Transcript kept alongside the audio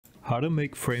How to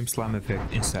make frame slam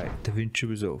effect inside Davinci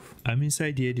Resolve. I'm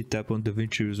inside the edit tab on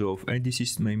Davinci Resolve and this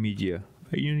is my media.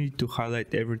 You need to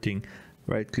highlight everything,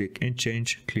 right click and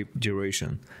change clip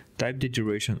duration. Type the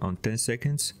duration on 10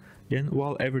 seconds, then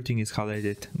while everything is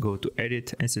highlighted, go to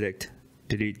edit and select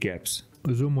delete gaps.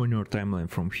 Zoom on your timeline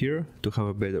from here to have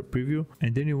a better preview,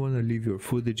 and then you want to leave your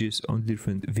footages on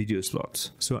different video slots.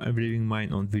 So I'm leaving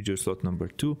mine on video slot number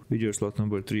 2, video slot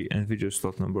number 3 and video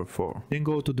slot number 4. Then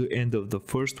go to the end of the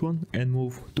first one and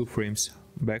move 2 frames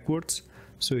backwards,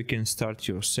 so you can start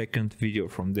your second video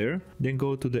from there. Then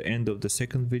go to the end of the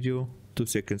second video, 2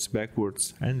 seconds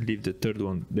backwards, and leave the third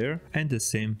one there, and the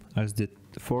same as the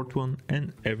fourth one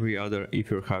and every other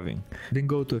if you're having. Then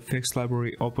go to effects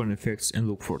library, open effects and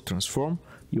look for transform.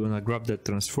 You wanna grab that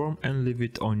transform and leave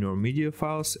it on your media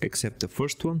files except the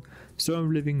first one, so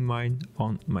I'm leaving mine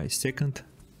on my second,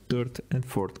 third and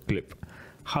fourth clip.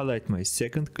 Highlight my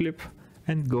second clip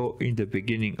and go in the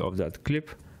beginning of that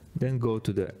clip, then go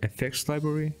to the effects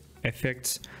library,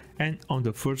 effects, and on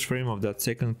the first frame of that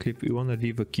second clip you want to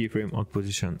leave a keyframe on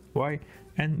position Y,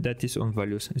 and that is on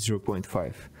values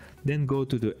 0.5. Then go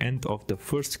to the end of the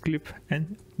first clip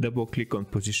and double click on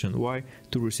position Y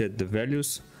to reset the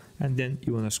values, and then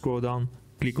you want to scroll down,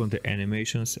 click on the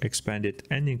animations, expand it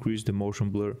and increase the motion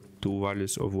blur to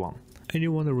values of 1. And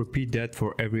you want to repeat that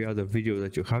for every other video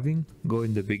that you're having. Go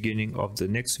in the beginning of the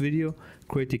next video,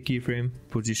 create a keyframe,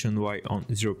 position Y on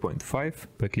 0.5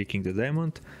 by clicking the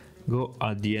diamond, go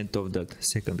at the end of that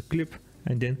second clip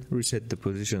and then reset the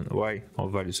position Y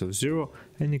on values of 0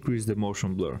 and increase the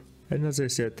motion blur. And as I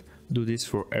said, do this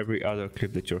for every other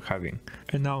clip that you're having.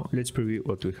 And now let's preview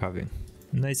what we're having.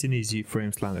 Nice and easy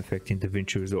frame slam effect in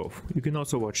Davinci Resolve. You can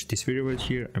also watch this video right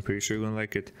here, I'm pretty sure you're gonna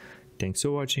like it. Thanks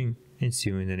for watching and see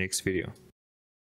you in the next video.